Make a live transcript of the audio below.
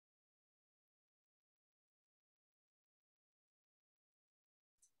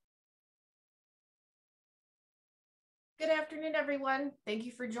Good afternoon, everyone. Thank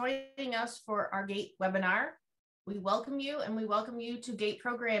you for joining us for our GATE webinar. We welcome you and we welcome you to GATE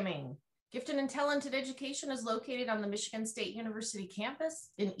Programming. Gifted and Talented Education is located on the Michigan State University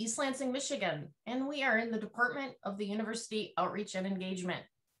campus in East Lansing, Michigan, and we are in the Department of the University Outreach and Engagement.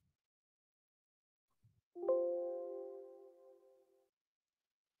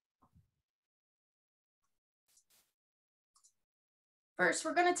 First,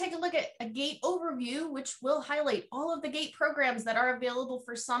 we're going to take a look at a GATE overview, which will highlight all of the GATE programs that are available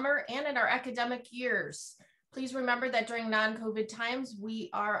for summer and in our academic years. Please remember that during non-COVID times,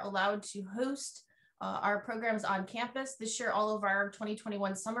 we are allowed to host our programs on campus. This year, all of our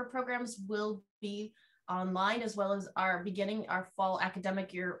 2021 summer programs will be online, as well as our fall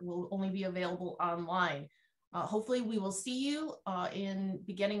academic year will only be available online. Hopefully, we will see you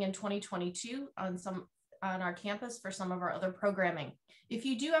beginning in 2022 on our campus for some of our other programming. If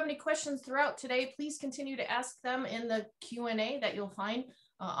you do have any questions throughout today, please continue to ask them in the Q&A that you'll find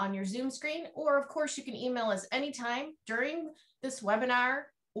on your Zoom screen, or of course you can email us anytime during this webinar,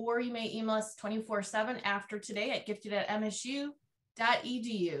 or you may email us 24/7 after today at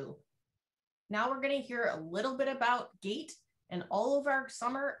gifted@msu.edu. Now we're going to hear a little bit about GATE and all of our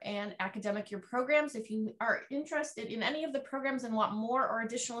summer and academic year programs. If you are interested in any of the programs and want more or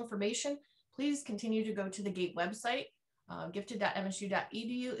additional information, please continue to go to the GATE website.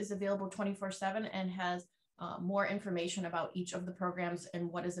 Gifted.msu.edu is available 24/7 and has more information about each of the programs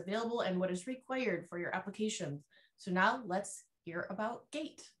and what is available and what is required for your applications. So now let's hear about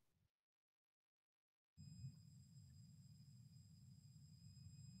GATE.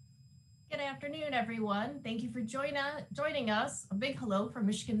 Good afternoon, everyone. Thank you for joining us. A big hello from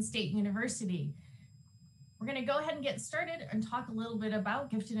Michigan State University. We're going to go ahead and get started and talk a little bit about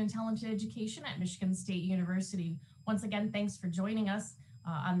gifted and talented education at Michigan State University. Once again, thanks for joining us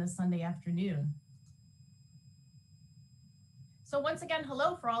on this Sunday afternoon. So once again,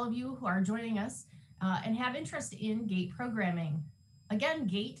 hello for all of you who are joining us and have interest in GATE programming. Again,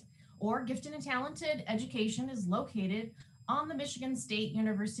 GATE, or Gifted and Talented Education, is located on the Michigan State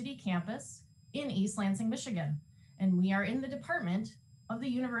University campus in East Lansing, Michigan, and we are in the Department of the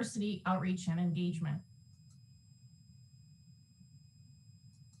University Outreach and Engagement.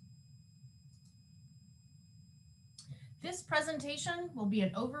 This presentation will be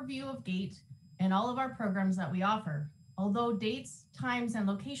an overview of GATE and all of our programs that we offer. Although dates, times, and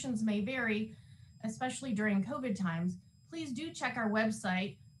locations may vary, especially during COVID times, please do check our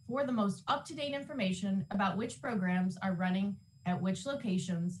website for the most up-to-date information about which programs are running at which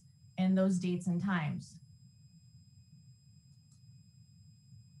locations and those dates and times.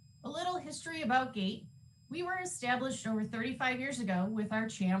 A little history about GATE. We were established over 35 years ago with our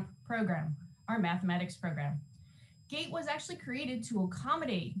CHAMP program, our mathematics program. GATE was actually created to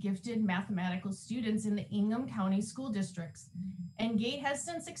accommodate gifted mathematical students in the Ingham County school districts, and GATE has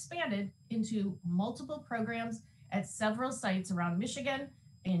since expanded into multiple programs at several sites around Michigan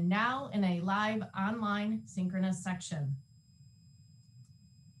and now in a live online synchronous section.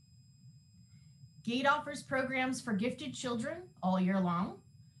 GATE offers programs for gifted children all year long.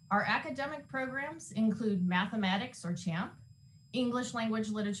 Our academic programs include mathematics or CHAMP, English Language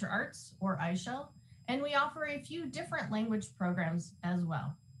Literature Arts or EISL, and we offer a few different language programs as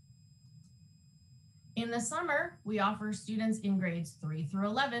well. In the summer, we offer students in grades 3 through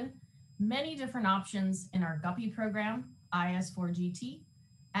 11 many different options in our Guppy program, IS4GT,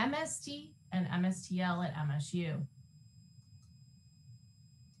 MST, and MSTL at MSU.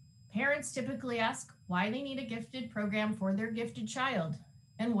 Parents typically ask why they need a gifted program for their gifted child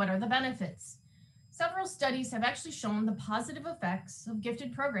and what are the benefits. Several studies have actually shown the positive effects of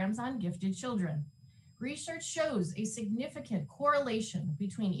gifted programs on gifted children. Research shows a significant correlation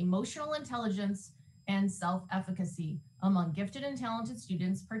between emotional intelligence and self-efficacy among gifted and talented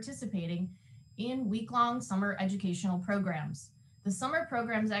students participating in week-long summer educational programs. The summer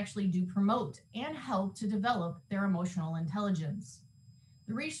programs actually do promote and help to develop their emotional intelligence.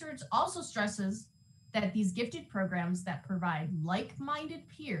 The research also stresses that these gifted programs that provide like-minded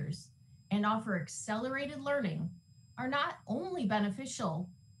peers and offer accelerated learning are not only beneficial,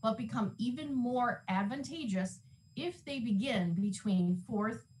 but become even more advantageous if they begin between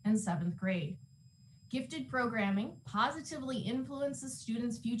 4th and 7th grade. Gifted programming positively influences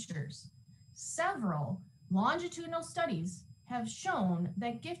students' futures. Several longitudinal studies have shown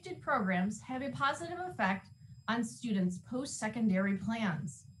that gifted programs have a positive effect on students' post-secondary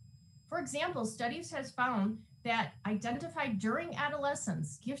plans. For example, studies have found that identified during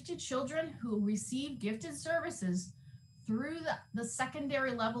adolescence, gifted children who receive gifted services through the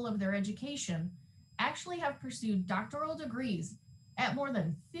secondary level of their education actually have pursued doctoral degrees at more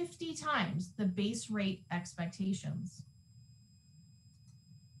than 50 times the base rate expectations.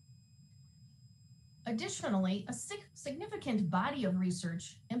 Additionally, a significant body of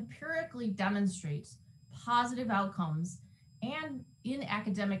research empirically demonstrates positive outcomes and in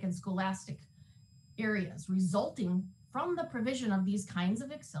academic and scholastic areas resulting from the provision of these kinds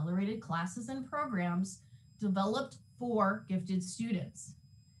of accelerated classes and programs developed for gifted students.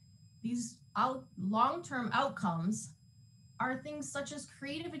 These long-term outcomes are things such as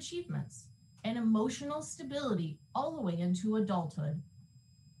creative achievements and emotional stability all the way into adulthood.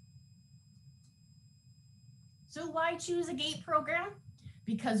 So why choose a GATE program?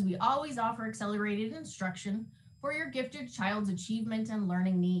 Because we always offer accelerated instruction for your gifted child's achievement and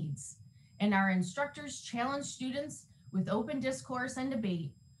learning needs. And our instructors challenge students with open discourse and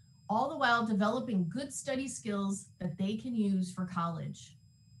debate, all the while developing good study skills that they can use for college.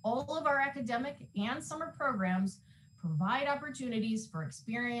 All of our academic and summer programs provide opportunities for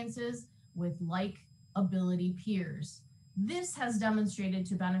experiences with like ability peers. This has demonstrated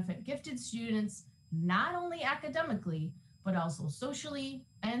to benefit gifted students not only academically, but also socially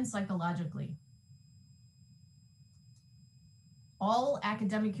and psychologically. All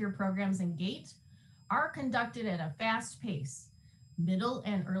academic year programs in GATE are conducted at a fast pace. Middle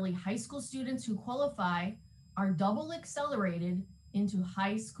and early high school students who qualify are double accelerated into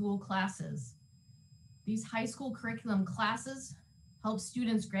high school classes. These high school curriculum classes help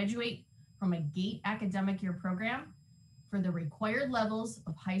students graduate from a GATE academic year program for the required levels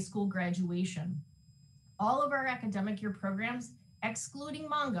of high school graduation. All of our academic year programs, excluding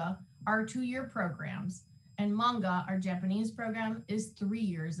manga, are 2-year programs, and manga, our Japanese program, is 3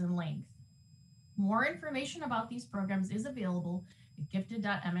 years in length. More information about these programs is available at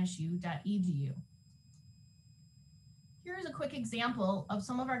gifted.msu.edu. Here's a quick example of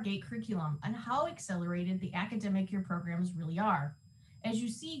some of our GATE curriculum and how accelerated the academic year programs really are. As you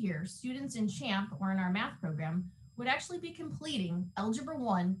see here, students in CHAMP or in our math program would actually be completing Algebra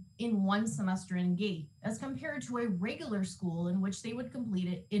 1 in 1 semester in GATE as compared to a regular school in which they would complete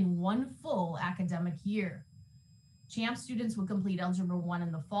it in 1 full academic year. CHAMP students would complete Algebra 1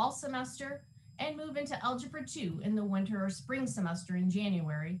 in the fall semester and move into Algebra 2 in the winter or spring semester in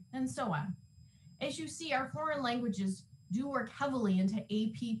January, and so on. As you see, our foreign languages do work heavily into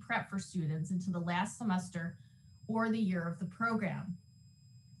AP prep for students into the last semester or the year of the program.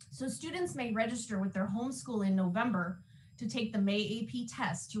 So students may register with their home school in November to take the May AP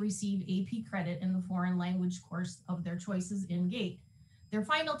test to receive AP credit in the foreign language course of their choices in GATE. Their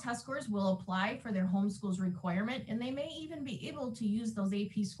final test scores will apply for their home school's requirement, and they may even be able to use those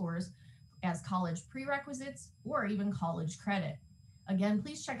AP scores as college prerequisites or even college credit. Again,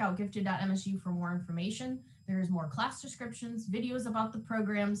 please check out gifted.msu for more information. There's more class descriptions, videos about the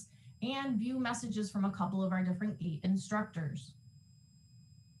programs, and view messages from a couple of our different GATE instructors.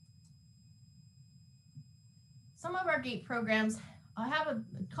 Some of our GATE programs have a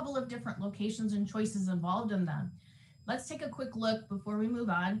couple of different locations and choices involved in them. Let's take a quick look before we move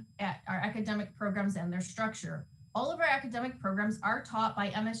on at our academic programs and their structure. All of our academic programs are taught by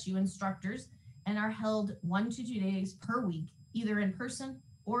MSU instructors and are held 1 to 2 days per week, either in person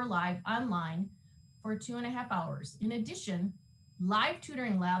or live online for 2.5 hours. In addition, live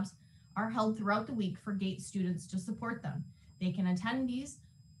tutoring labs are held throughout the week for GATE students to support them. They can attend these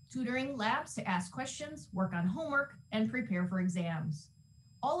tutoring labs to ask questions, work on homework, and prepare for exams.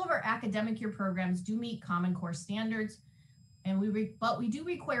 All of our academic year programs do meet Common Core standards, but we do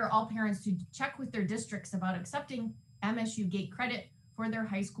require all parents to check with their districts about accepting MSU GATE credit for their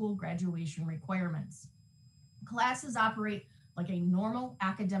high school graduation requirements. Classes operate like a normal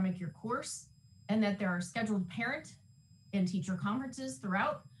academic year course, and that there are scheduled parent and teacher conferences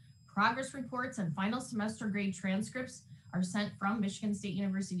throughout. Progress reports and final semester grade transcripts are sent from Michigan State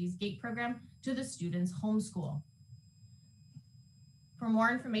University's GATE program to the student's home school. For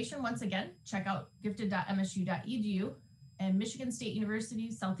more information, once again, check out gifted.msu.edu, and Michigan State University,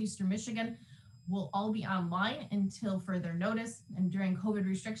 Southeastern Michigan will all be online until further notice and during COVID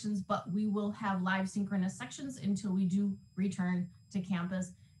restrictions, but we will have live synchronous sections until we do return to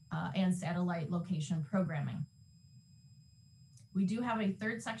campus and satellite location programming. We do have a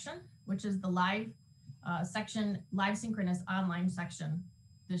third section, which is the live synchronous online section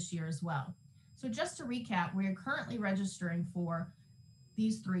this year as well. So just to recap, we are currently registering for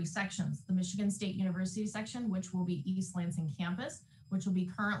these 3 sections: the Michigan State University section, which will be East Lansing campus, which will be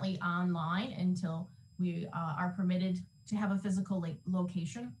currently online until we are permitted to have a physical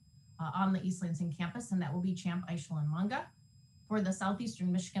location on the East Lansing campus, and that will be Champ, Eichel, and Manga. For the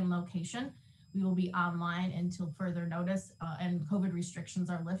Southeastern Michigan location, we will be online until further notice and COVID restrictions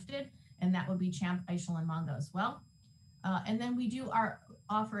are lifted, and that would be Champ, Eichel, and Manga as well. And then we do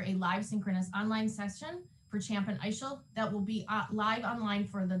offer a live synchronous online session for Champ and Eichel that will be live online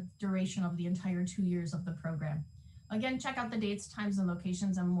for the duration of the entire 2 years of the program. Again, check out the dates, times, and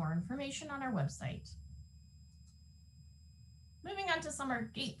locations and more information on our website. Moving on to summer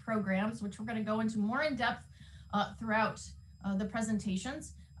GATE programs, which we're going to go into more in depth throughout the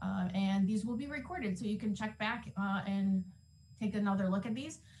presentations, and these will be recorded so you can check back and take another look at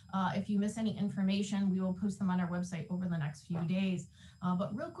these. If you miss any information, we will post them on our website over the next few days.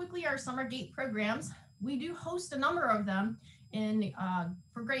 But real quickly, our summer GATE programs, we do host a number of them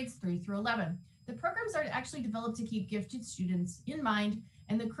for grades 3 through 11. The programs are actually developed to keep gifted students in mind,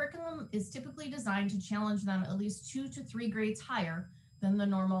 and the curriculum is typically designed to challenge them at least 2 to 3 grades higher than the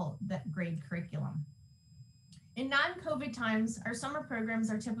normal grade curriculum. In non-COVID times, our summer programs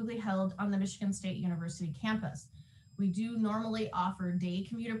are typically held on the Michigan State University campus. We do normally offer day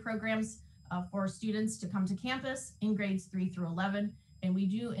commuter programs for students to come to campus in grades 3 through 11, and we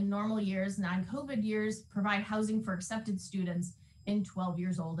do in normal years, non-COVID years, provide housing for accepted students in 12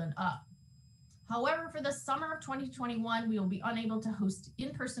 years old and up. However, for the summer of 2021, we will be unable to host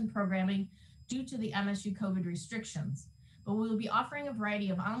in-person programming due to the MSU COVID restrictions, but we will be offering a variety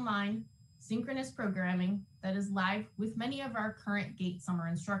of online, synchronous programming that is live with many of our current GATE summer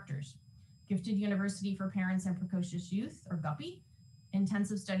instructors. Gifted University for Parents and Precocious Youth, or GUPPY,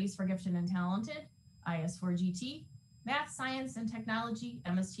 Intensive Studies for Gifted and Talented, IS4GT, Math, Science, and Technology,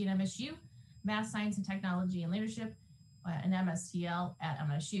 MST and MSU, Math, Science, and Technology and Leadership, and MSTL at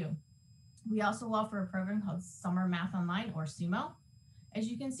MSU. We also offer a program called Summer Math Online, or SUMO. As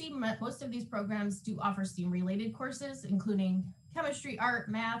you can see, most of these programs do offer STEAM-related courses, including chemistry, art,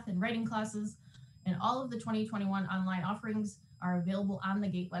 math, and writing classes, and all of the 2021 online offerings are available on the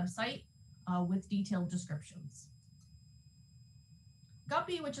GATE website with detailed descriptions.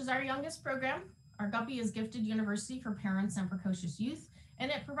 GUPPY, which is our youngest program, our GUPPY is Gifted University for Parents and Precocious Youth,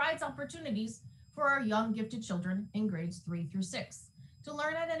 and it provides opportunities for our young gifted children in grades 3 through 6 to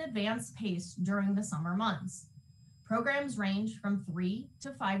learn at an advanced pace during the summer months. Programs range from 3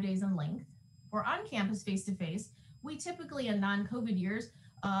 to 5 days in length. For on-campus face-to-face, we typically in non-COVID years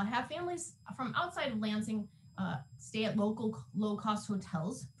have families from outside of Lansing stay at local low-cost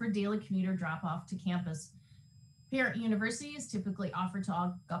hotels for daily commuter drop-off to campus. Parent University is typically offered to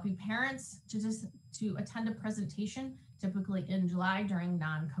all GUPPY parents to attend a presentation, typically in July during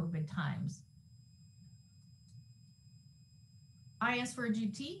non-COVID times.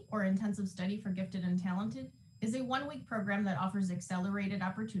 IS4GT, or Intensive Study for Gifted and Talented, is a 1-week program that offers accelerated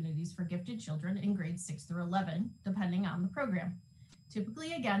opportunities for gifted children in grades 6 through 11, depending on the program.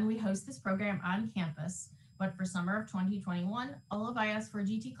 Typically, again, we host this program on campus, but for summer of 2021, all of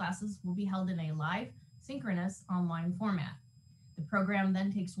IS4GT classes will be held in a live, synchronous online format. The program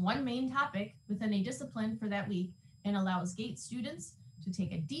then takes one main topic within a discipline for that week and allows GATE students to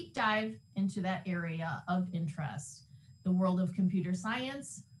take a deep dive into that area of interest. The world of computer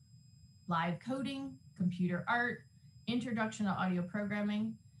science, live coding, computer art, introduction to audio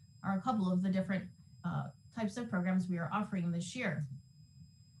programming are a couple of the different types of programs we are offering this year.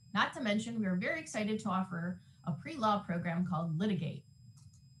 Not to mention, we are very excited to offer a pre-law program called Litigate.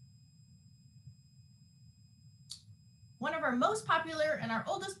 One of our most popular and our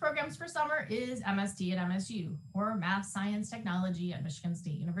oldest programs for summer is MST at MSU, or Math, Science, Technology at Michigan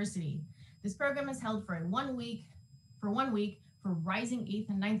State University. This program is held for 1 week for rising 8th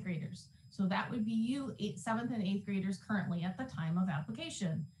and 9th graders. So that would be you 7th and 8th graders currently at the time of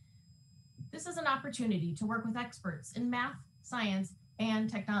application. This is an opportunity to work with experts in math, science, and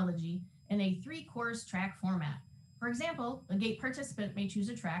technology in a 3-course track format. For example, a GATE participant may choose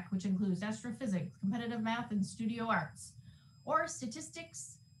a track which includes astrophysics, competitive math, and studio arts, or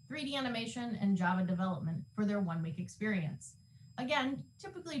statistics, 3D animation, and Java development for their 1-week experience. Again,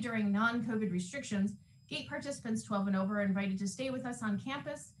 typically during non-COVID restrictions, GATE participants 12 and over are invited to stay with us on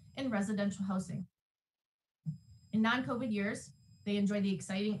campus in residential housing. In non-COVID years, they enjoy the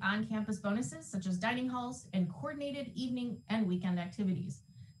exciting on-campus bonuses such as dining halls and coordinated evening and weekend activities.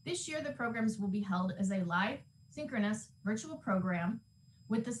 This year, the programs will be held as a live, synchronous, virtual program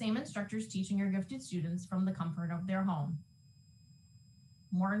with the same instructors teaching your gifted students from the comfort of their home.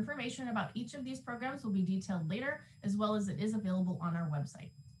 More information about each of these programs will be detailed later, as well as it is available on our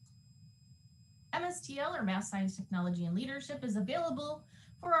website. MSTL, or Math, Science, Technology, and Leadership, is available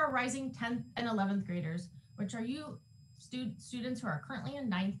for our rising 10th and 11th graders, which are you students who are currently in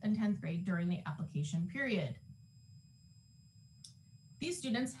 9th and 10th grade during the application period. These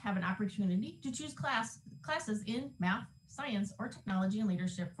students have an opportunity to choose classes in math, science, or technology and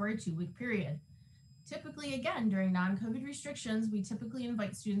leadership for a 2-week period. Typically, again, during non-COVID restrictions, we typically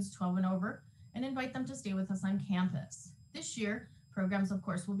invite students 12 and over and invite them to stay with us on campus. This year, Programs, of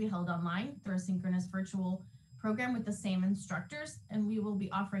course, will be held online through a synchronous virtual program with the same instructors, and we will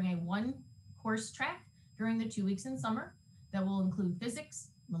be offering a one course track during the 2 weeks in summer that will include physics,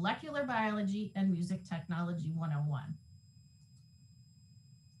 molecular biology, and music technology 101.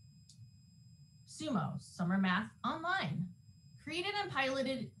 SUMO, Summer Math Online. Created and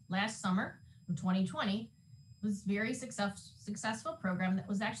piloted last summer of 2020, was a very successful program that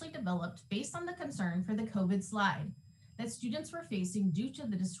was actually developed based on the concern for the COVID slide that students were facing due to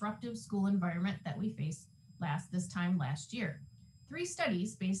the disruptive school environment that we faced this time last year. 3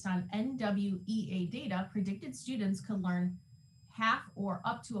 studies based on NWEA data predicted students could learn half or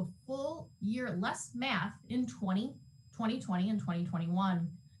up to a full year less math in 2020 and 2021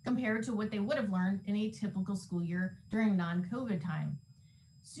 compared to what they would have learned in a typical school year during non-COVID time.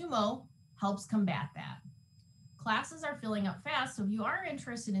 SUMO helps combat that. Classes are filling up fast, so if you are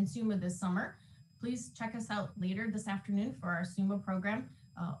interested in SUMO this summer, please check us out later this afternoon for our SUMO program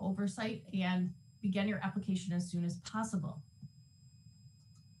oversight and begin your application as soon as possible.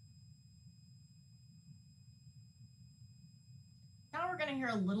 Now we're going to hear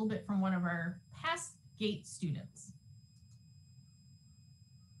a little bit from one of our past GATE students.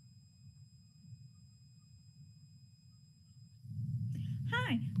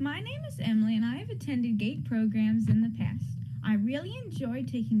 Hi, my name is Emily and I have attended GATE programs in the past. I really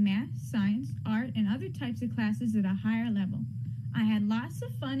enjoyed taking math, science, art, and other types of classes at a higher level. I had lots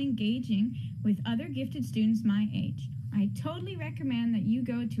of fun engaging with other gifted students my age. I totally recommend that you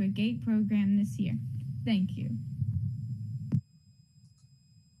go to a GATE program this year. Thank you.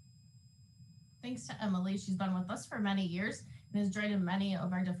 Thanks to Emily. She's been with us for many years and has joined in many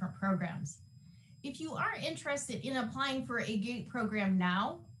of our different programs. If you are interested in applying for a GATE program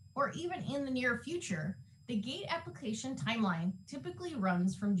now, or even in the near future, the GATE application timeline typically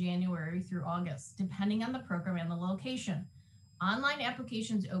runs from January through August, depending on the program and the location. Online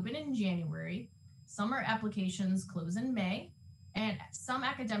applications open in January, summer applications close in May, and some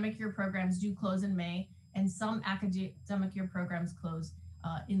academic year programs do close in May, and some academic year programs close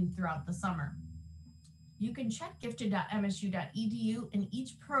throughout the summer. You can check gifted.msu.edu in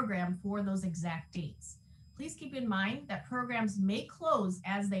each program for those exact dates. Please keep in mind that programs may close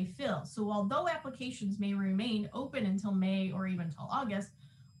as they fill. So although applications may remain open until May or even until August,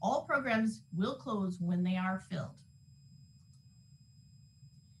 all programs will close when they are filled.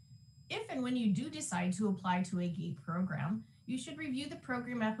 If and when you do decide to apply to a GATE program, you should review the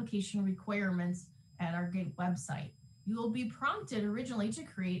program application requirements at our GATE website. You will be prompted originally to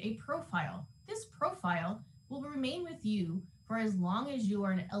create a profile. This profile will remain with you for as long as you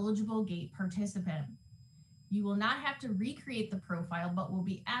are an eligible GATE participant. You will not have to recreate the profile, but will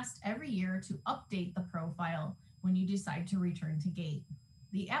be asked every year to update the profile when you decide to return to GATE.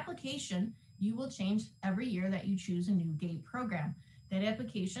 The application you will change every year that you choose a new GATE program. That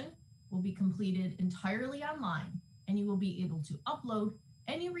application will be completed entirely online, and you will be able to upload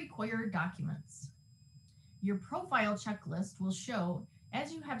any required documents. Your profile checklist will show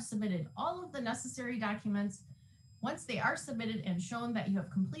as you have submitted all of the necessary documents. Once they are submitted and shown that you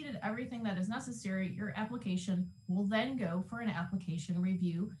have completed everything that is necessary, your application will then go for an application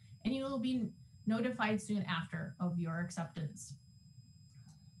review, and you will be notified soon after of your acceptance.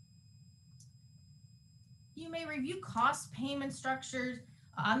 You may review cost payment structures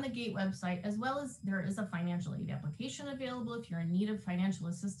on the GATE website, as well as there is a financial aid application available if you're in need of financial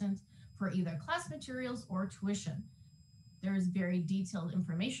assistance for either class materials or tuition. There is very detailed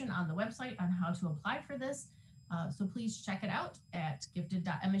information on the website on how to apply for this. So please check it out at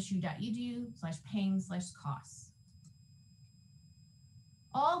gifted.msu.edu/paying/costs.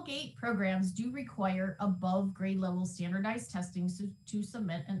 All GATE programs do require above grade level standardized testing to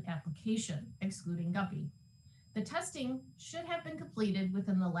submit an application, excluding Guppy. The testing should have been completed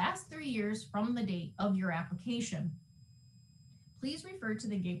within the last 3 years from the date of your application. Please refer to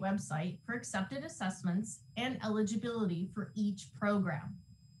the GATE website for accepted assessments and eligibility for each program.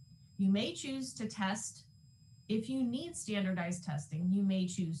 You may choose to test. If you need standardized testing, you may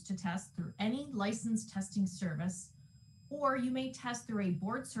choose to test through any licensed testing service, or you may test through a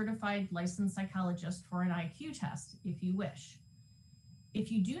board-certified licensed psychologist for an IQ test if you wish. If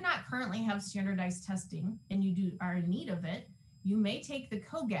you do not currently have standardized testing and you are in need of it, you may take the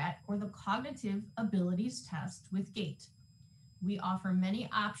COGAT or the Cognitive Abilities Test with GATE. We offer many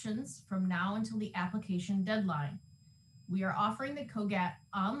options from now until the application deadline. We are offering the COGAT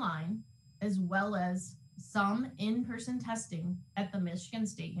online, as well as some in-person testing at the Michigan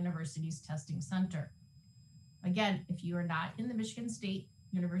State University's Testing Center. Again, if you are not in the Michigan State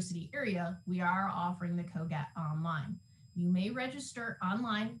University area, we are offering the COGAT online. You may register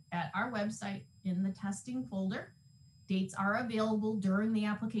online at our website in the testing folder. Dates are available during the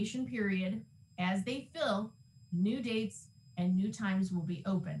application period. As they fill, new dates and new times will be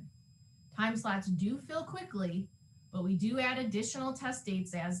open. Time slots do fill quickly, but we do add additional test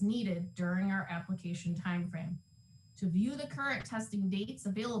dates as needed during our application timeframe. To view the current testing dates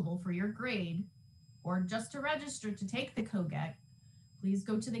available for your grade, or just to register to take the COGEC, please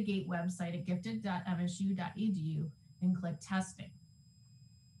go to the GATE website at gifted.msu.edu and click testing.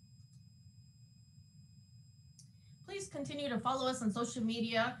 Please continue to follow us on social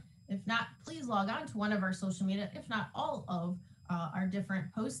media. If not, please log on to one of our social media. If not, all of our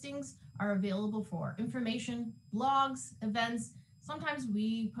different postings are available for information, blogs, events. Sometimes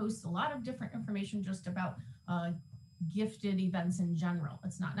we post a lot of different information just about gifted events in general.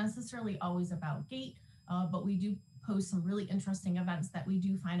 It's not necessarily always about GATE, but we do post some really interesting events that we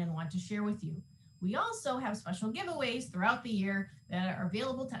do find and want to share with you. We also have special giveaways throughout the year that are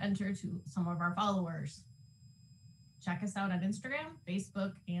available to enter to some of our followers. Check us out on Instagram,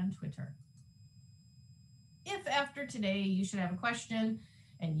 Facebook, and Twitter. If after today you should have a question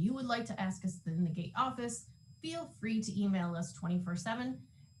and you would like to ask us in the GATE office, feel free to email us 24/7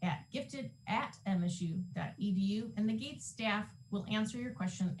 at gifted@msu.edu, and the GATE staff will answer your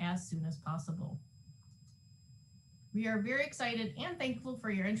question as soon as possible. We are very excited and thankful for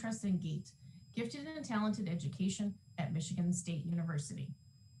your interest in GATE, Gifted and Talented Education at Michigan State University.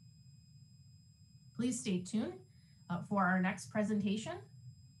 Please stay tuned for our next presentation,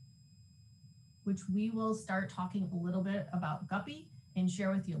 which we will start talking a little bit about Guppy and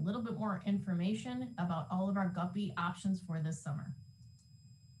share with you a little bit more information about all of our Guppy options for this summer.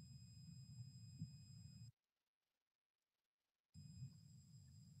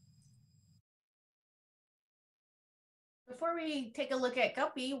 Before we take a look at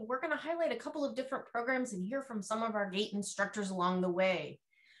Guppy, we're going to highlight a couple of different programs and hear from some of our GATE instructors along the way.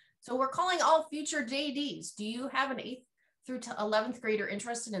 So we're calling all future JDs. Do you have an 8th through 11th grader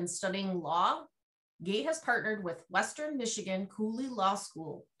interested in studying law? GATE has partnered with Western Michigan Cooley Law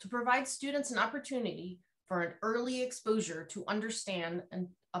School to provide students an opportunity for an early exposure to understand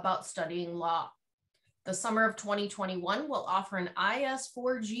about studying law. The summer of 2021 will offer an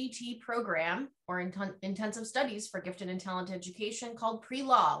IS4GT program, or intensive studies for gifted and talented education, called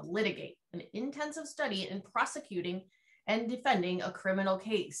Pre-Law Litigate, an intensive study in prosecuting and defending a criminal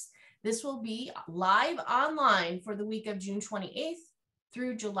case. This will be live online for the week of June 28th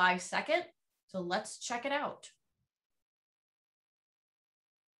through July 2nd. So let's check it out.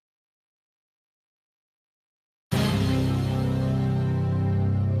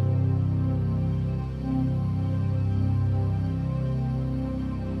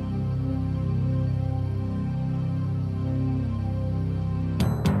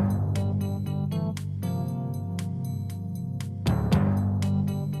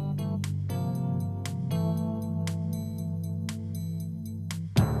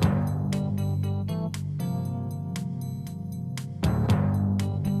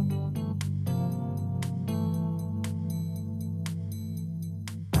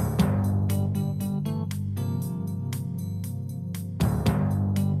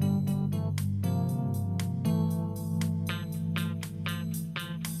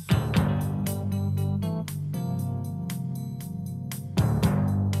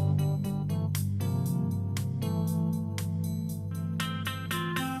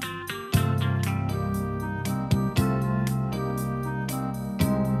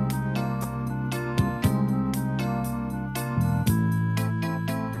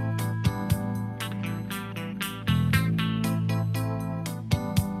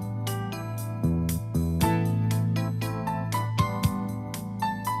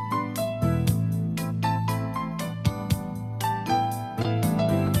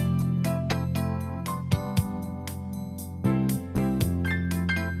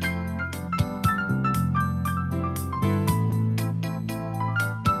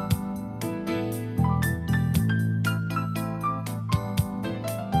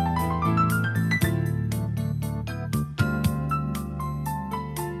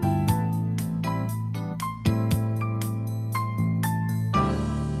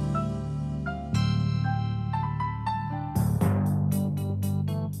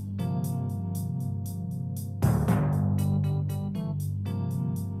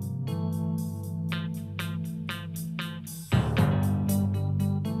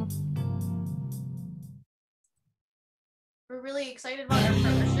 We're really excited about our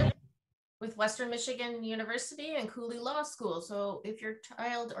partnership with Western Michigan University and Cooley Law School. So if your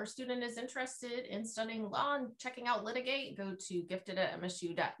child or student is interested in studying law and checking out Litigate, go to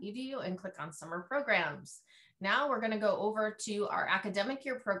gifted@msu.edu and click on summer programs. Now we're going to go over to our academic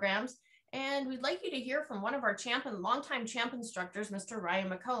year programs And we'd like you to hear from one of our longtime CHAMP instructors, Mr. Ryan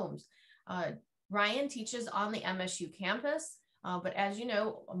McCombs. Ryan teaches on the MSU campus, but as you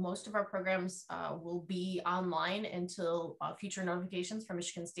know, most of our programs will be online until future notifications from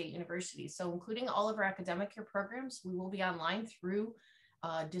Michigan State University. So including all of our academic year programs, we will be online through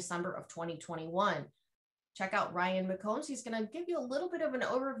December of 2021. Check out Ryan McCombs. He's going to give you a little bit of an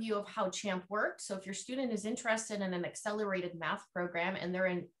overview of how CHAMP works. So if your student is interested in an accelerated math program and they're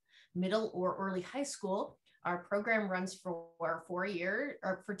in middle or early high school, our program runs for 4 years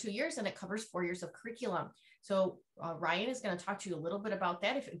or for 2 years, and it covers 4 years of curriculum. So Ryan is going to talk to you a little bit about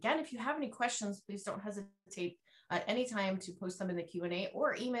that. If you have any questions, please don't hesitate at any time to post them in the Q&A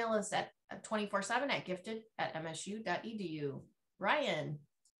or email us at 24/7@gifted@msu.edu. Ryan.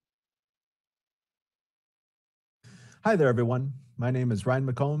 Hi there, everyone. My name is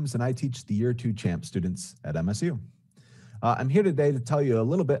Ryan McCombs, and I teach the Year 2 CHAMP students at MSU. I'm here today to tell you a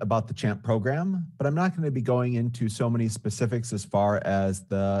little bit about the CHAMP program, but I'm not going to be going into so many specifics as far as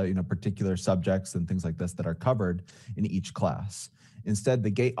the particular subjects and things like this that are covered in each class. Instead,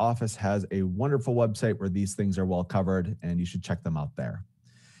 the GATE office has a wonderful website where these things are well covered, and you should check them out there.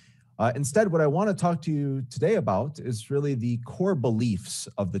 Instead, what I want to talk to you today about is really the core beliefs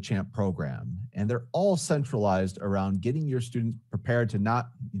of the CHAMP program. And they're all centralized around getting your students prepared to not,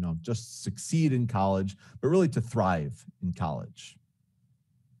 just succeed in college, but really to thrive in college.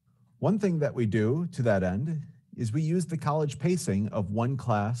 One thing that we do to that end is we use the college pacing of 1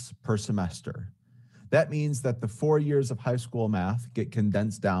 class per semester. That means that the 4 years of high school math get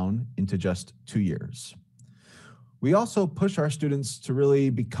condensed down into just 2 years. We also push our students to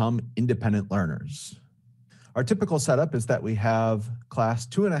really become independent learners. Our typical setup is that we have class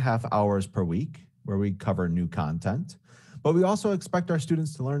 2.5 hours per week where we cover new content, but we also expect our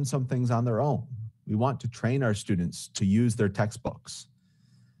students to learn some things on their own. We want to train our students to use their textbooks.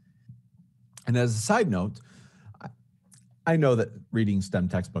 And as a side note, I know that reading STEM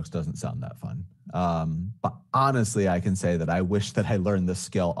textbooks doesn't sound that fun, but honestly, I can say that I wish that I learned this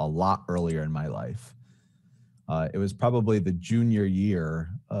skill a lot earlier in my life. It was probably the junior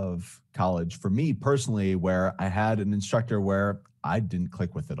year of college for me personally, where I had an instructor where I didn't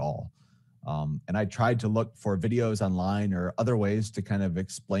click with at all. And I tried to look for videos online or other ways to kind of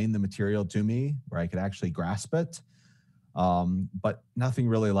explain the material to me where I could actually grasp it. But nothing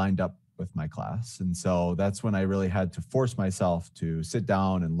really lined up with my class. And so that's when I really had to force myself to sit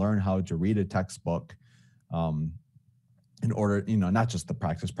down and learn how to read a textbook. In order, not just the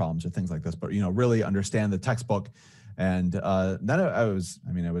practice problems or things like this, but, really understand the textbook. And then I was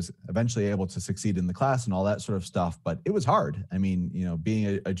eventually able to succeed in the class and all that sort of stuff, but it was hard.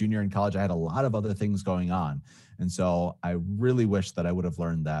 Being a junior in college, I had a lot of other things going on. And so I really wish that I would have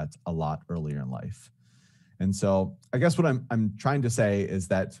learned that a lot earlier in life. And so I guess what I'm trying to say is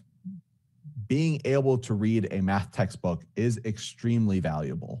that being able to read a math textbook is extremely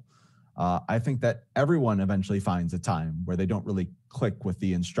valuable. I think that everyone eventually finds a time where they don't really click with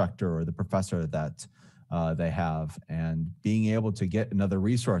the instructor or the professor that they have, and being able to get another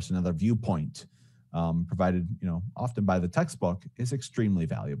resource, another viewpoint provided, often by the textbook, is extremely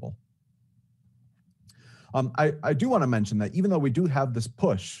valuable. I do want to mention that even though we do have this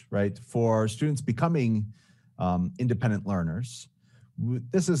push, right, for students becoming independent learners,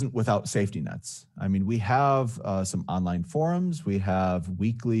 this isn't without safety nets. We have some online forums. We have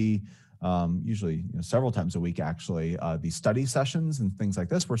weekly, usually several times a week actually, these study sessions and things like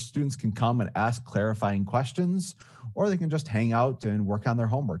this where students can come and ask clarifying questions, or they can just hang out and work on their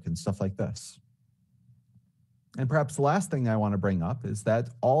homework and stuff like this. And perhaps the last thing I want to bring up is that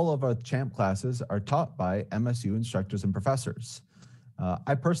all of our CHAMP classes are taught by MSU instructors and professors.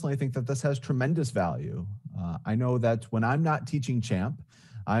 I personally think that this has tremendous value. I know that when I'm not teaching CHAMP,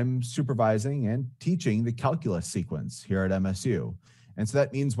 I'm supervising and teaching the calculus sequence here at MSU. And so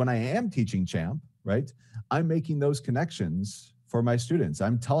that means when I am teaching CHAMP, right, I'm making those connections for my students.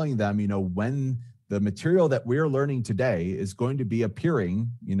 I'm telling them, when the material that we're learning today is going to be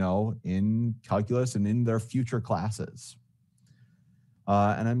appearing, in calculus and in their future classes.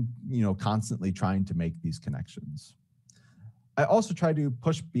 And I'm, constantly trying to make these connections. I also try to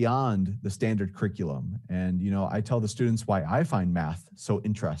push beyond the standard curriculum. And, I tell the students why I find math so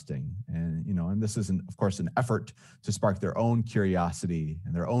interesting. And, and this is, of course, an effort to spark their own curiosity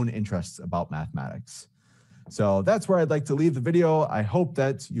and their own interests about mathematics. So that's where I'd like to leave the video. I hope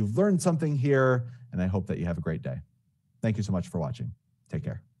that you've learned something here, and I hope that you have a great day. Thank you so much for watching. Take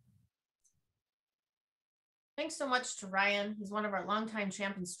care. Thanks so much to Ryan. He's one of our longtime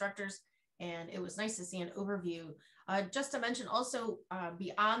CHAMP instructors. and it was nice to see an overview. Just to mention also,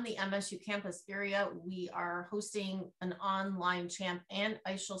 beyond the MSU campus area, we are hosting an online CHAMP and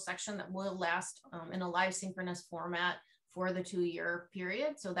ISHL section that will last in a live synchronous format for the 2-year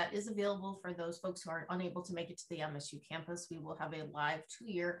period. So that is available for those folks who are unable to make it to the MSU campus. We will have a live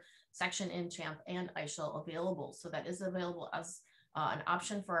 2-year section in CHAMP and ISHL available. So that is available as an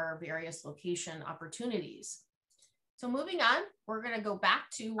option for our various location opportunities. So moving on, we're going to go back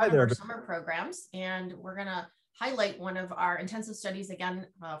to one of our summer programs, and we're going to highlight one of our intensive studies again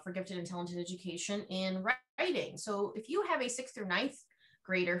for gifted and talented education in writing. So if you have a 6th through 9th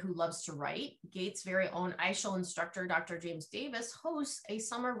grader who loves to write, Gates' very own ISHL instructor, Dr. James Davis, hosts a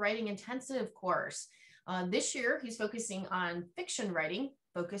summer writing intensive course. This year, he's focusing on fiction writing,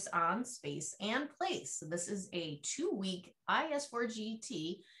 focus on space and place. So this is a 2-week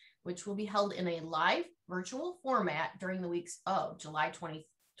IS4GT, which will be held in a live virtual format during the weeks of July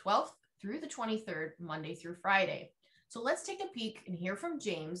 12th through the 23rd, Monday through Friday. So let's take a peek and hear from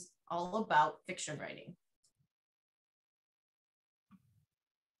James all about fiction writing.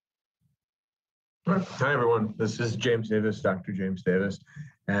 Hi, everyone. This is James Davis, Dr. James Davis,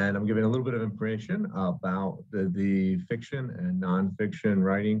 and I'm giving a little bit of information about the fiction and nonfiction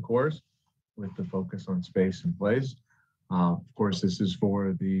writing course with the focus on space and place. Of course, this is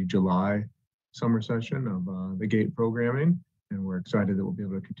for the July summer session of the GATE programming, and we're excited that we'll be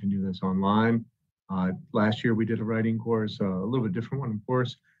able to continue this online. Last year, we did a writing course, a little bit different one, of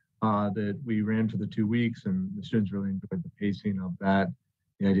course, that we ran for the 2 weeks, and the students really enjoyed the pacing of that.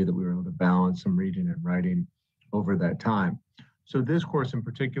 The idea that we were able to balance some reading and writing over that time. So this course in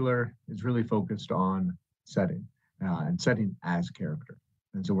particular is really focused on setting and setting as character.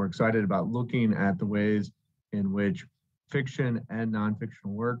 And so we're excited about looking at the ways in which fiction and nonfictional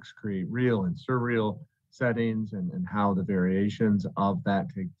works create real and surreal settings and how the variations of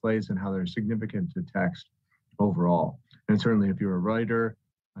that take place and how they're significant to text overall. And certainly if you're a writer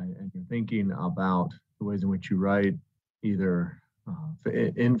and you're thinking about the ways in which you write, either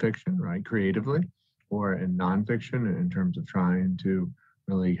in fiction, right, creatively, or in nonfiction in terms of trying to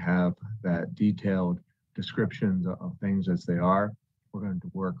really have that detailed descriptions of things as they are. We're going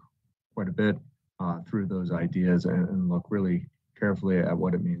to work quite a bit through those ideas and look really carefully at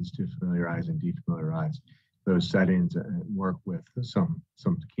what it means to familiarize and defamiliarize those settings and work with some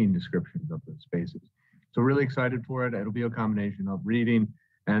keen descriptions of those spaces. So really excited for it. It'll be a combination of reading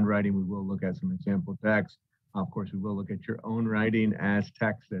and writing. We will look at some example text. Of course, we will look at your own writing as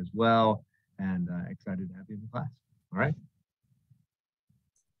text as well, and excited to have you in the class. All right.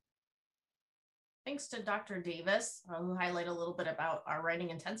 Thanks to Dr. Davis, who highlighted a little bit about our writing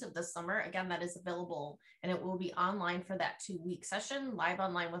intensive this summer. Again, that is available, and it will be online for that 2-week session, live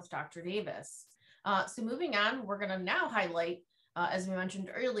online with Dr. Davis. So moving on, we're going to now highlight, as we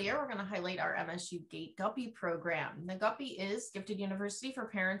mentioned earlier, we're going to highlight our MSU GATE Guppy program. The Guppy is Gifted University for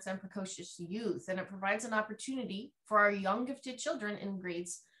Parents and Precocious Youth, and it provides an opportunity for our young gifted children in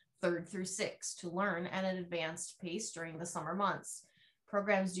grades 3rd through 6th to learn at an advanced pace during the summer months.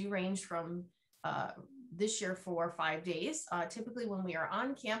 Programs do range from this year for 5 days. Typically when we are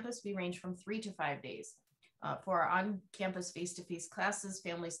on campus, we range from 3 to 5 days. For our on-campus face-to-face classes,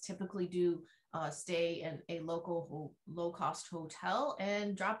 families typically do stay in a local low-cost hotel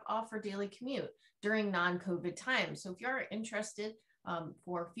and drop off for daily commute during non-COVID times. So if you're interested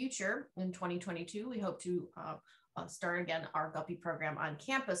for future in 2022, we hope to start again our Guppy program on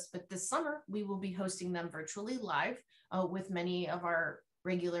campus, but this summer we will be hosting them virtually live with many of our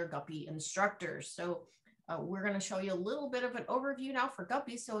regular Guppy instructors. So we're going to show you a little bit of an overview now for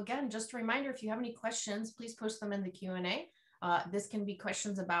Guppy. So again, just a reminder, if you have any questions, please post them in the Q&A. This can be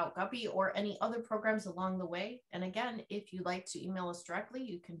questions about Guppy or any other programs along the way. And again, if you'd like to email us directly,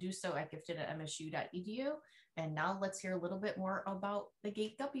 you can do so at gifted@msu.edu. And now let's hear a little bit more about the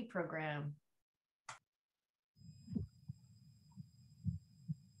GATE Guppy program.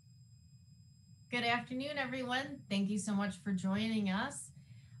 Good afternoon, everyone. Thank you so much for joining us.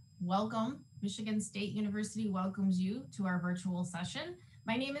 Welcome. Michigan State University welcomes you to our virtual session.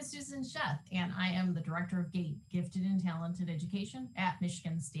 My name is Susan Sheth, and I am the Director of GATE, Gifted and Talented Education at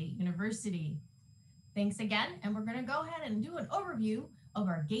Michigan State University. Thanks again, and we're going to go ahead and do an overview of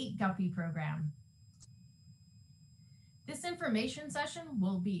our GATE Guppy program. This information session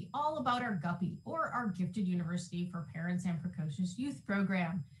will be all about our Guppy, or our Gifted University for Parents and Precocious Youth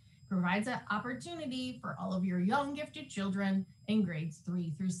program. Provides an opportunity for all of your young gifted children in grades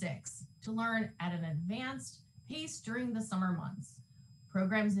 3 through 6 to learn at an advanced pace during the summer months.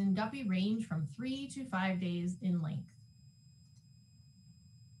 Programs in Guppy range from 3 to 5 days in length.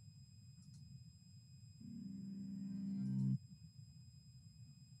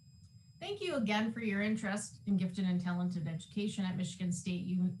 Thank you again for your interest in gifted and talented education at Michigan State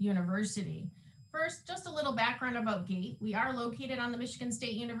University. First, just a little background about GATE. We are located on the Michigan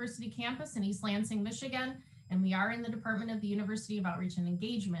State University campus in East Lansing, Michigan, and we are in the Department of the University of Outreach and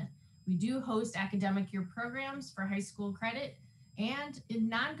Engagement. We do host academic year programs for high school credit, and in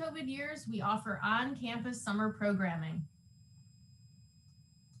non-COVID years, we offer on-campus summer programming.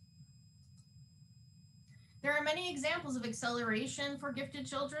 There are many examples of acceleration for gifted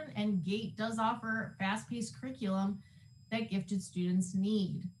children, and GATE does offer fast-paced curriculum that gifted students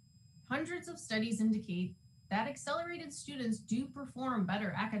need. Hundreds of studies indicate that accelerated students do perform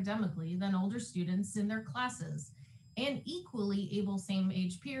better academically than older students in their classes, and equally able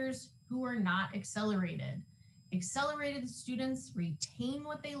same-age peers who are not accelerated. Accelerated students retain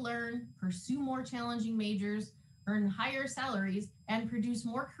what they learn, pursue more challenging majors, earn higher salaries, and produce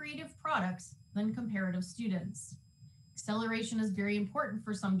more creative products than comparative students. Acceleration is very important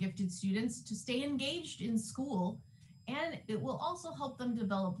for some gifted students to stay engaged in school, and it will also help them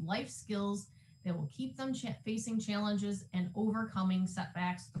develop life skills that will keep them facing challenges and overcoming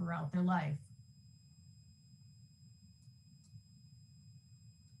setbacks throughout their life.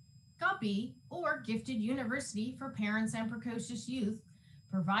 Guppy, or Gifted University for Parents and Precocious Youth,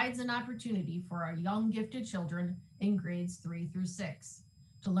 provides an opportunity for our young gifted children in grades 3 through 6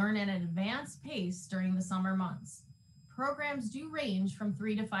 to learn at an advanced pace during the summer months. Programs do range from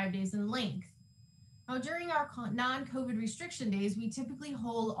 3 to 5 days in length. Now, during our non-COVID restriction days, we typically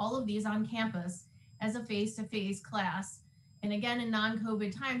hold all of these on campus as a face-to-face class. And again, in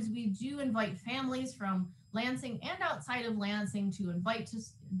non-COVID times, we do invite families from Lansing and outside of Lansing to invite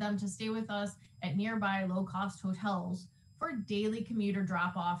them to stay with us at nearby low-cost hotels for daily commuter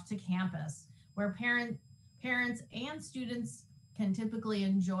drop-off to campus, where parents and students can typically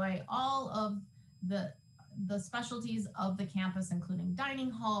enjoy all of the specialties of the campus, including dining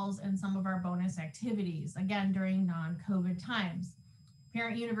halls and some of our bonus activities, again, during non-COVID times.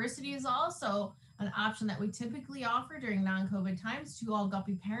 Parent University is also an option that we typically offer during non-COVID times to all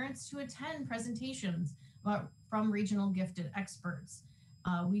Guppy parents to attend presentations from regional gifted experts.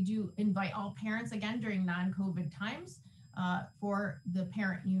 We do invite all parents, again, during non-COVID times for the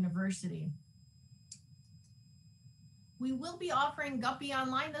Parent University. We will be offering Guppy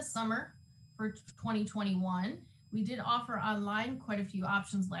Online this summer for 2021. We did offer online quite a few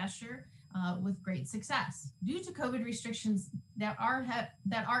options last year with great success. Due to COVID restrictions that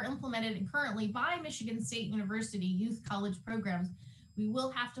are implemented currently by Michigan State University youth college programs, we will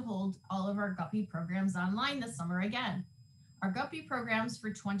have to hold all of our Guppy programs online this summer again. Our Guppy programs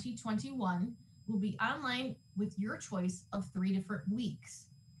for 2021 will be online with your choice of 3 different weeks.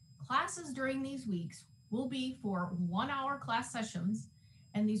 Classes during these weeks will be for 1-hour class sessions,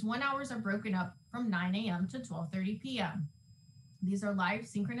 and these 1 hours are broken up from 9 a.m. to 12:30 p.m. These are live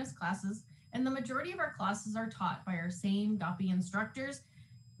synchronous classes, and the majority of our classes are taught by our same Guppy instructors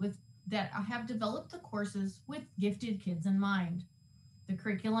that have developed the courses with gifted kids in mind. The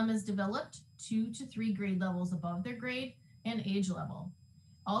curriculum is developed 2 to 3 grade levels above their grade and age level,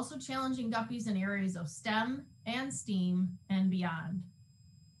 also challenging Guppies in areas of STEM and STEAM and beyond.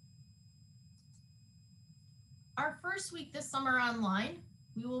 Our first week this summer online,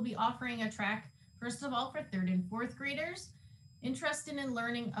 we will be offering a track, first of all, for 3rd and 4th graders interested in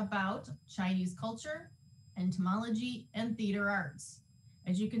learning about Chinese culture, entomology, and theater arts.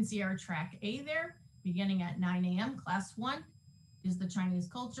 As you can see, our track A there, beginning at 9 a.m., class 1 is the Chinese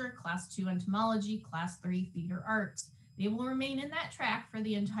culture, class 2 entomology, class 3 theater arts. They will remain in that track for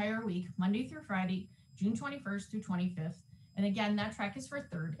the entire week, Monday through Friday, June 21st through 25th. And again, that track is for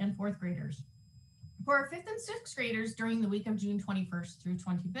 3rd and 4th graders. For our 5th and 6th graders during the week of June 21st through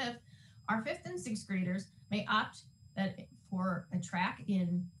 25th, our 5th and 6th graders may opt for a track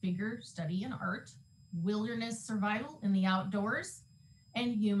in figure study and art, wilderness survival in the outdoors,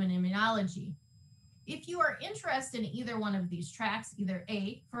 and human immunology. If you are interested in either one of these tracks, either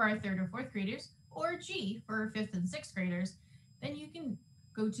A for our 3rd or 4th graders, or G for our 5th and 6th graders, then you can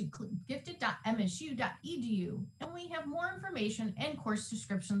go to gifted.msu.edu, and we have more information and course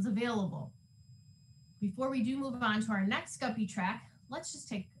descriptions available. Before we do move on to our next Guppy track, let's just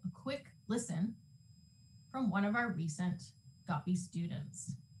take a quick listen from one of our recent Guppy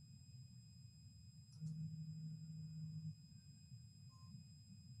students.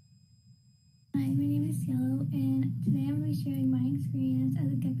 Hi, my name is Cielo, and today I'm going to be sharing my experience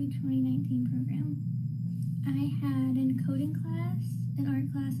at the Guppy 2019 program. I had an coding class, an art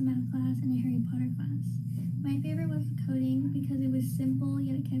class, a math class, and a Harry Potter class. My favorite was coding because it was simple,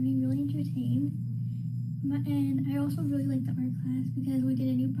 yet it kept me really entertained. And I also really liked the art class because we did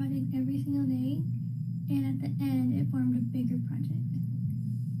a new project every single day, and at the end it formed a bigger project.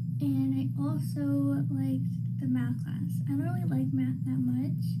 And I also liked the math class. I don't really like math that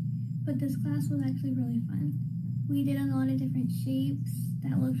much, but this class was actually really fun. We did a lot of different shapes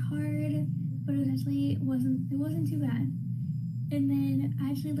that looked hard, but it actually wasn't too bad. And then I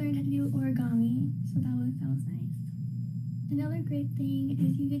actually learned how to do origami, so that was nice. Another great thing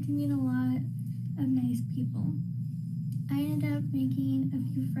is you get to meet a lot of nice people. I ended up making a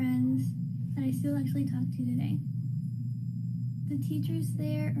few friends that I still actually talk to today. The teachers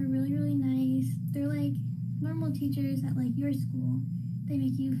there are really, really nice. They're like normal teachers at like your school. They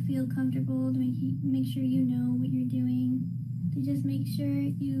make you feel comfortable, to make sure you know what you're doing, to just make sure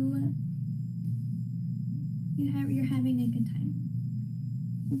you're having a good time.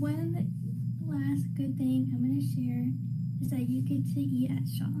 One last good thing I'm going to share is that you get to eat at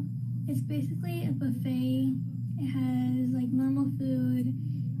Shaw. It's basically a buffet. It has like normal food.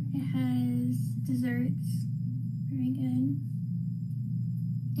 It has desserts. Very good.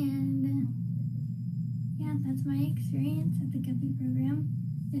 And yeah, that's my experience at the Guppy program.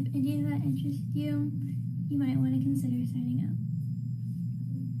 If any of that interests you, you might want to consider signing up.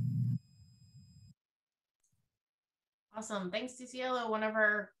 Awesome. Thanks to Cielo, one of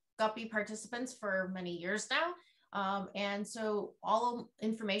our Guppy participants for many years now. And so all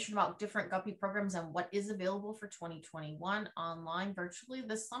information about different Guppy programs and what is available for 2021 online virtually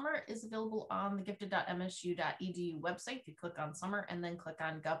this summer is available on the gifted.msu.edu website. If you click on summer and then click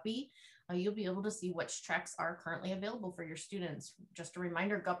on Guppy, you'll be able to see which tracks are currently available for your students. Just a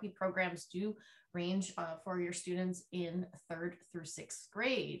reminder, Guppy programs do range for your students in 3rd through 6th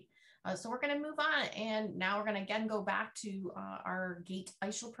grade. So we're going to move on, and now we're going to again go back to our GATE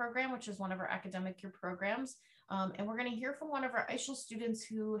Eichel program, which is one of our academic year programs. And we're going to hear from one of our Eichel students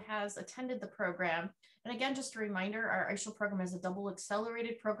who has attended the program. And again, just a reminder, our Eichel program is a double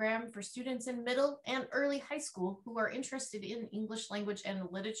accelerated program for students in middle and early high school who are interested in English language and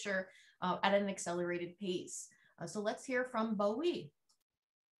literature at an accelerated pace. So let's hear from Bowie.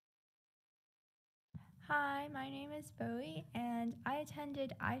 Hi, my name is Bowie, and I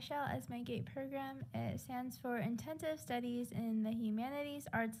attended iShall as my GATE program. It stands for Intensive Studies in the Humanities,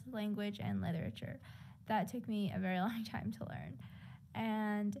 Arts, Language, and Literature. That took me a very long time to learn.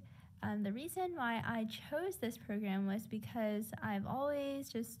 And the reason why I chose this program was because I've always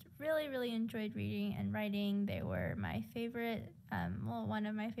just really enjoyed reading and writing. They were my favorite, one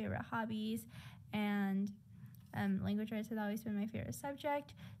of my favorite hobbies, and language arts has always been my favorite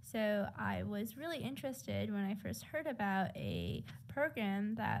subject. So I was really interested when I first heard about a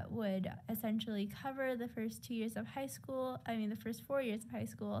program that would essentially cover the first 2 years of high school, the first 4 years of high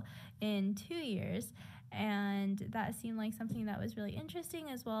school in 2 years. And that seemed like something that was really interesting,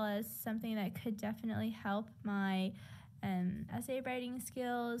 as well as something that could definitely help my essay writing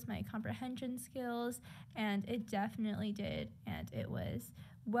skills, my comprehension skills, and it definitely did. And it was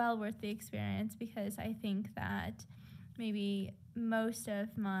well worth the experience, because I think that maybe most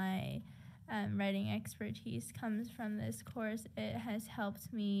of my writing expertise comes from this course. It has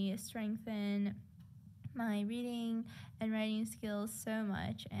helped me strengthen my reading and writing skills so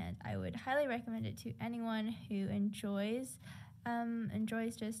much, and I would highly recommend it to anyone who enjoys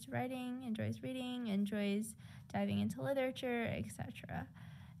just writing, enjoys reading, enjoys diving into literature, etc.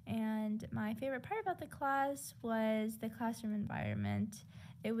 And my favorite part about the class was the classroom environment.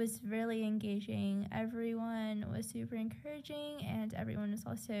 It was really engaging. Everyone was super encouraging, and everyone was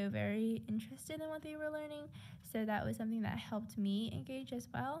also very interested in what they were learning. So that was something that helped me engage as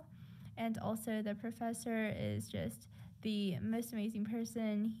well. And also the professor is just the most amazing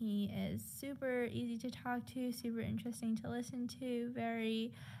person. He is super easy to talk to, super interesting to listen to,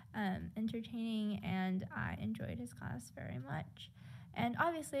 very entertaining, and I enjoyed his class very much. And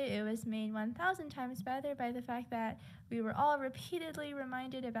obviously it was made 1,000 times better by the fact that we were all repeatedly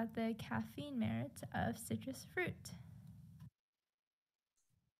reminded about the caffeine merits of citrus fruit.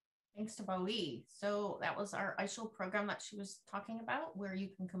 Thanks to Bowie. So that was our Eichel program that she was talking about, where you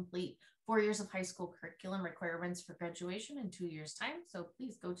can complete 4 years of high school curriculum requirements for graduation in 2 years' time. So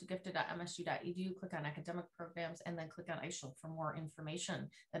please go to gifted.msu.edu, click on academic programs, and then click on Eichel for more information.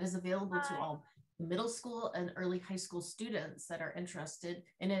 That is available to all middle school and early high school students that are interested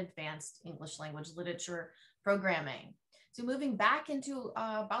in advanced English language literature programming. So moving back into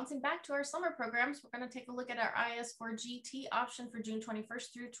bouncing back to our summer programs, we're going to take a look at our IS4GT option for June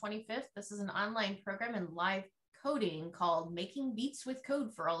 21st through 25th. This is an online program in live coding called Making Beats with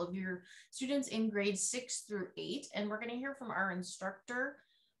Code for all of your students in grades 6 through 8. And we're going to hear from our instructor,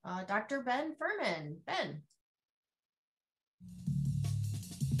 Dr. Ben Furman. Ben.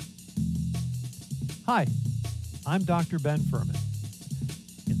 Hi, I'm Dr. Ben Furman.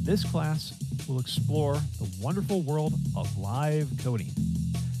 In this class, we'll explore the wonderful world of live coding.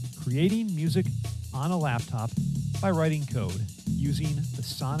 creating music on a laptop by writing code using the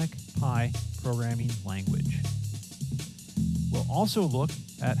Sonic Pi programming language. We'll also look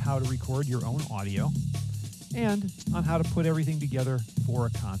at how to record your own audio and on how to put everything together for a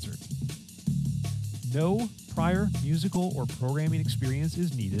concert. No prior musical or programming experience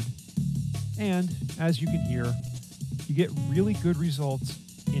is needed, and as you can hear, you get really good results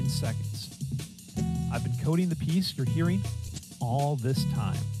in seconds. I've been coding the piece you're hearing all this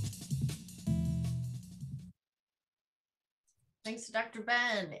time. Thanks to Dr.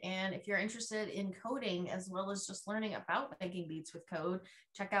 Ben. And if you're interested in coding as well as just learning about making beats with code,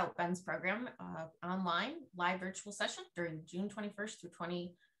 check out Ben's program online, live virtual session during June 21st through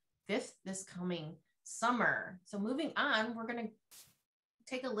 25th this coming summer. So moving on, we're going to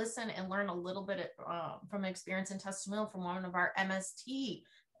take a listen and learn a little bit from an experience and testimonial from one of our MST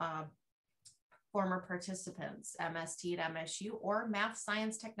former participants. MST at MSU or Math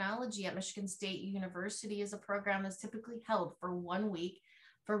Science Technology at Michigan State University is a program that's typically held for 1 week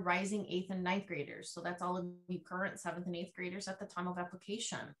for rising 8th and 9th graders. So that's all of you current 7th and 8th graders at the time of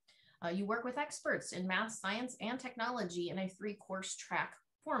application. You work with experts in math, science, and technology in a 3-course track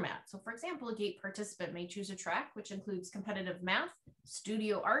format. So for example, a GATE participant may choose a track which includes competitive math,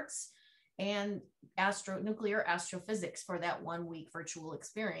 studio arts, and nuclear astrophysics for that 1 week virtual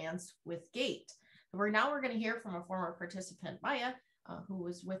experience with GATE. We're going to hear from a former participant, Maya, who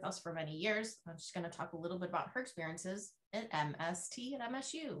was with us for many years. I'm just going to talk a little bit about her experiences at MST at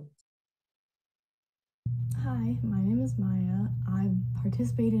MSU. Hi, my name is Maya. I've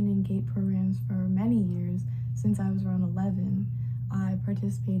participated in GATE programs for many years since I was around 11. I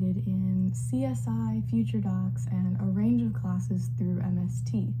participated in CSI, Future Docs, and a range of classes through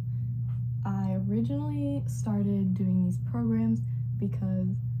MST. I originally started doing these programs because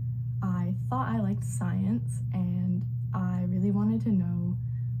I thought I liked science and I really wanted to know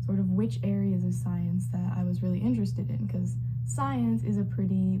sort of which areas of science that I was really interested in, because science is a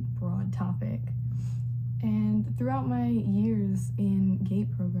pretty broad topic. And throughout my years in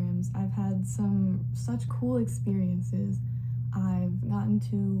GATE programs, I've had such cool experiences. I've gotten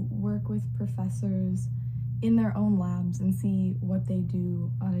to work with professors in their own labs and see what they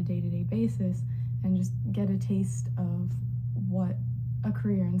do on a day-to-day basis and just get a taste of what a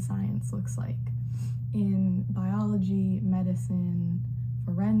career in science looks like in biology, medicine,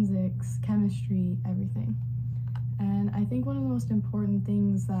 forensics, chemistry, everything. And I think one of the most important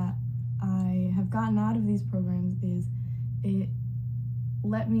things that I have gotten out of these programs is it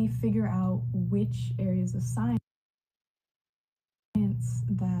let me figure out which areas of science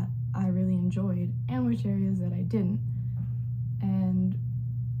that I really enjoyed and which areas that I didn't. And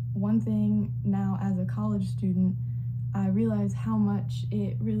one thing now as a college student, I realized how much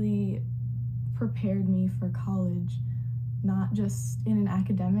it really prepared me for college, not just in an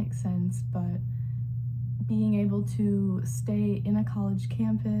academic sense, but being able to stay in a college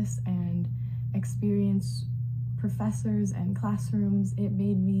campus and experience professors and classrooms. It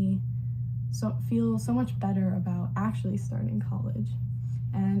made me feel so much better about actually starting college.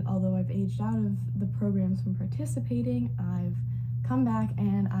 And although I've aged out of the programs from participating, I've come back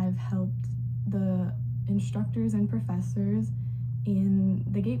and I've helped the instructors and professors in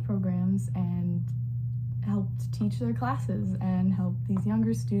the GATE programs and helped teach their classes and help these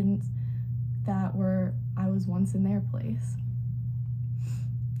younger students that I was once in their place.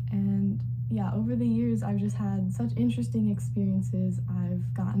 And yeah, over the years, I've just had such interesting experiences.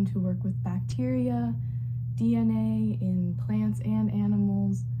 I've gotten to work with bacteria, DNA in plants and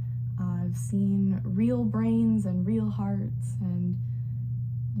animals. I've seen real brains and real hearts and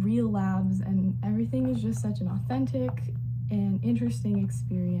real labs, and everything is just such an authentic and interesting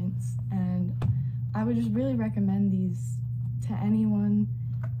experience. And I would just really recommend these to anyone,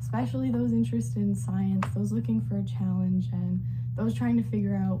 especially those interested in science, those looking for a challenge, and those trying to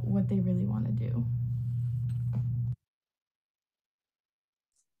figure out what they really want to do.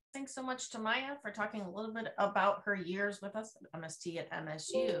 Thanks so much to Maya for talking a little bit about her years with us at MST at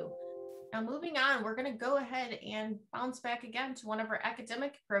MSU. Now moving on, we're going to go ahead and bounce back again to one of our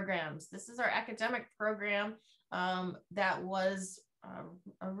academic programs. This is our academic program that was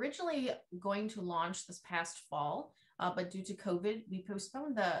originally going to launch this past fall, but due to COVID, we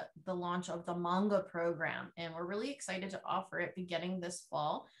postponed the launch of the manga program, and we're really excited to offer it beginning this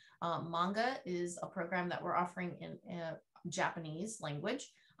fall. Manga is a program that we're offering in Japanese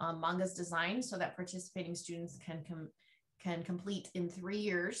language. Manga is designed so that participating students can complete in 3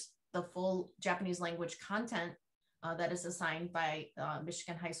 years the full Japanese language content that is assigned by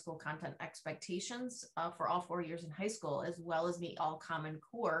Michigan High School Content Expectations for all 4 years in high school, as well as meet all Common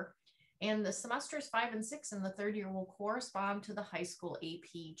Core And the semesters 5 and 6 in the third year will correspond to the high school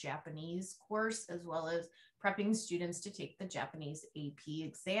AP Japanese course, as well as prepping students to take the Japanese AP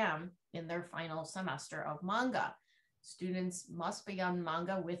exam in their final semester of manga. Students must begin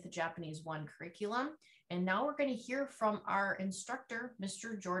manga with the Japanese 1 curriculum. And now we're going to hear from our instructor,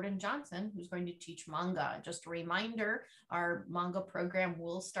 Mr. Jordan Johnson, who's going to teach manga. Just a reminder, our manga program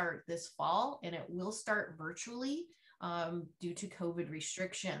will start this fall, and it will start virtually due to COVID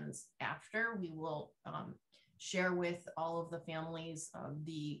restrictions. After, we will share with all of the families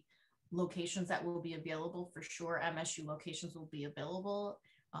the locations that will be available. For sure, MSU locations will be available,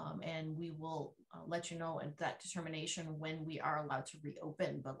 and we will let you know at that determination when we are allowed to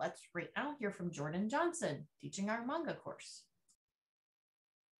reopen. But let's right now hear from Jordan Johnson teaching our manga course.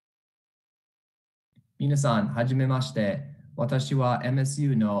 皆さん、はじめまして。私は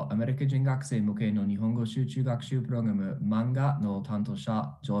MSU のアメリカ人学生向けの日本語集中学習プログラム漫画の担当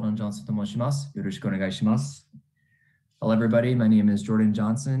者、Jordan Johnson と申します。よろしくお願いします。Hello everybody, my name is Jordan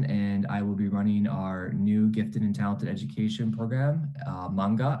Johnson and I will be running our new Gifted and Talented Education program,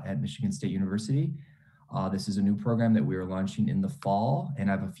 Manga, at Michigan State University. This is a new program that we are launching in the fall,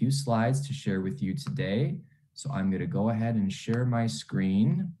 and I have a few slides to share with you today. So I'm going to go ahead and share my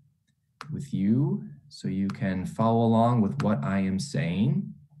screen with you so you can follow along with what I am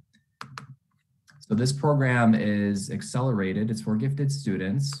saying. So this program is accelerated. It's for gifted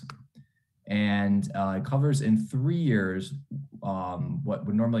students, and it covers in 3 years what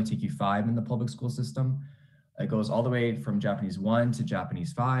would normally take you 5 in the public school system. It goes all the way from Japanese 1 to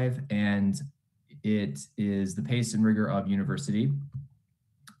Japanese 5, and it is the pace and rigor of university.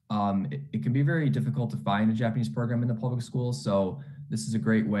 It can be very difficult to find a Japanese program in the public schools, so this is a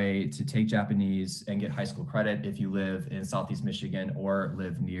great way to take Japanese and get high school credit if you live in Southeast Michigan or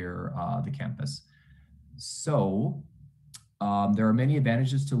live near the campus. So there are many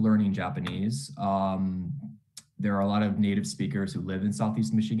advantages to learning Japanese. There are a lot of native speakers who live in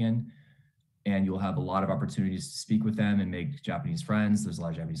Southeast Michigan, and you'll have a lot of opportunities to speak with them and make Japanese friends. There's a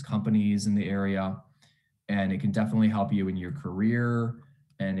lot of Japanese companies in the area, and it can definitely help you in your career,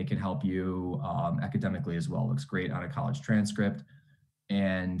 and it can help you academically as well. It looks great on a college transcript.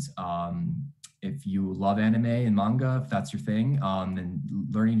 And if you love anime and manga, if that's your thing, then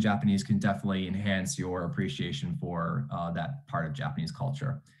learning Japanese can definitely enhance your appreciation for that part of Japanese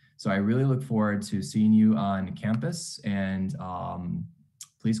culture. So I really look forward to seeing you on campus, and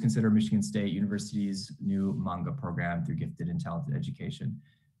please consider Michigan State University's new manga program through Gifted and Talented Education.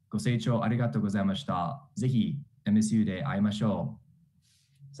 ご清聴ありがとうございました。ぜひ MSU で会いましょ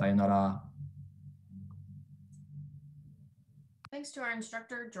う。さよなら。Thanks to our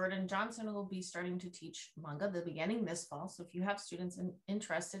instructor, Jordan Johnson, who will be starting to teach manga the beginning this fall. So if you have students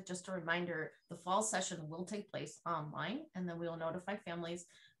interested, just a reminder, the fall session will take place online, and then we will notify families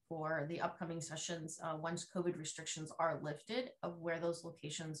for the upcoming sessions once COVID restrictions are lifted of where those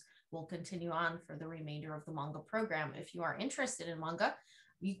locations will continue on for the remainder of the manga program. If you are interested in manga,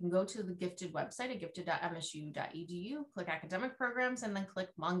 you can go to the Gifted website at gifted.msu.edu, click academic programs, and then click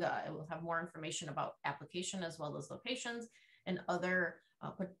manga. It will have more information about application as well as locations and other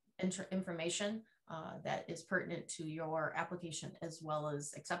information that is pertinent to your application, as well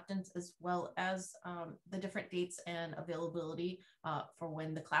as acceptance, as well as the different dates and availability for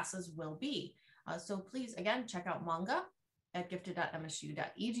when the classes will be. So please, again, check out manga at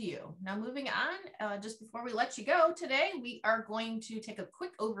gifted.msu.edu. Now moving on, just before we let you go today, we are going to take a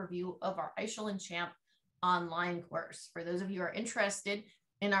quick overview of our Eichel and Champ online course. For those of you who are interested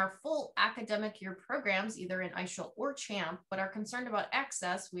in our full academic year programs, either in Eichel or Champ, but are concerned about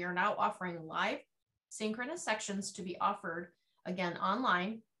access, we are now offering live synchronous sections to be offered again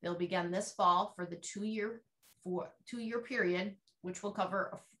online. They'll begin this fall for the two-year period, which will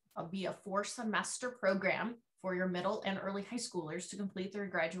cover be a 4-semester program for your middle and early high schoolers to complete their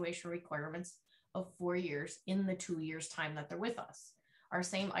graduation requirements of 4 years in the 2 years time that they're with us. Our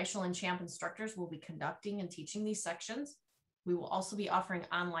same Eichel and Champ instructors will be conducting and teaching these sections. We will also be offering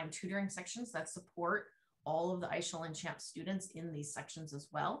online tutoring sections that support all of the Eichel and Champ students in these sections as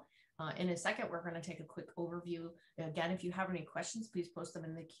well. In a second, we're going to take a quick overview. Again, if you have any questions, please post them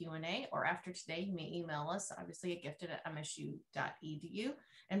in the Q&A, or after today, you may email us, obviously at gifted@msu.edu.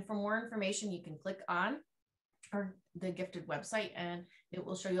 And for more information, you can click on the Gifted website, and it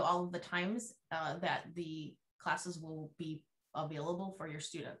will show you all of the times that the classes will be available for your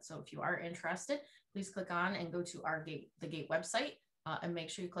students. So if you are interested, please click on and go to the GATE website and make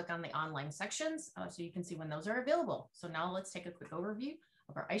sure you click on the online sections so you can see when those are available. So now let's take a quick overview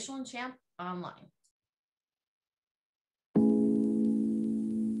of our Eichel and Champ online.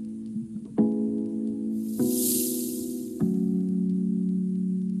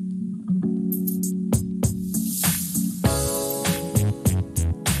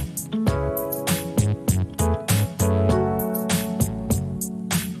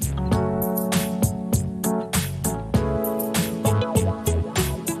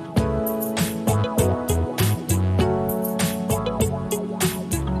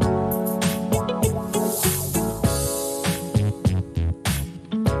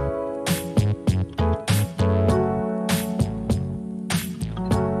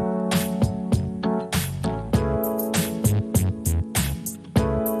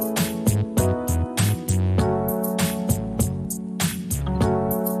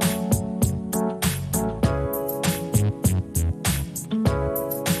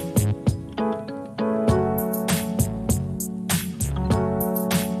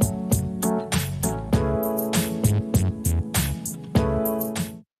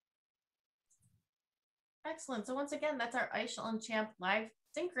 Excellent. So once again, that's our Eichel and Champ live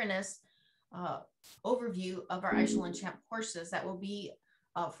synchronous overview of our Eichel and Champ courses that will be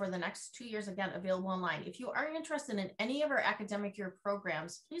for the next 2 years, again, available online. If you are interested in any of our academic year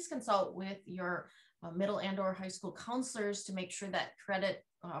programs, please consult with your middle and or high school counselors to make sure that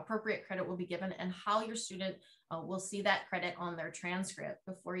appropriate credit will be given and how your student will see that credit on their transcript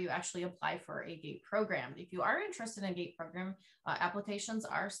before you actually apply for a GATE program. If you are interested in a GATE program, applications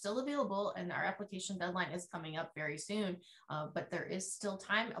are still available and our application deadline is coming up very soon, but there is still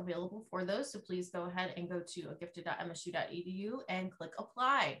time available for those. So please go ahead and go to gifted.msu.edu and click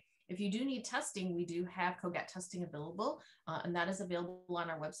apply. If you do need testing, we do have COGAT testing available, and that is available on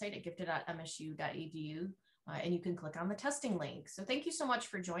our website at gifted.msu.edu. And you can click on the testing link. So thank you so much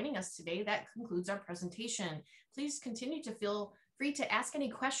for joining us today. That concludes our presentation. Please continue to feel free to ask any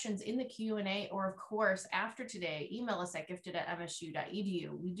questions in the Q&A, or of course, after today, email us at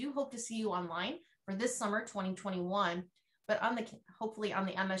gifted@msu.edu. We do hope to see you online for this summer 2021, but hopefully on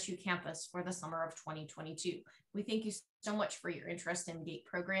the MSU campus for the summer of 2022. We thank you so much for your interest in GATE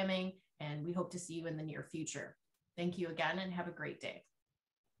programming, and we hope to see you in the near future. Thank you again and have a great day.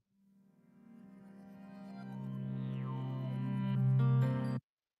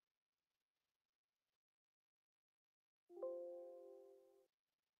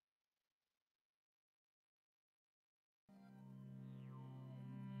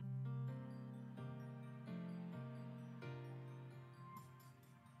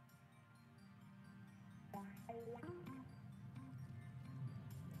 Bye.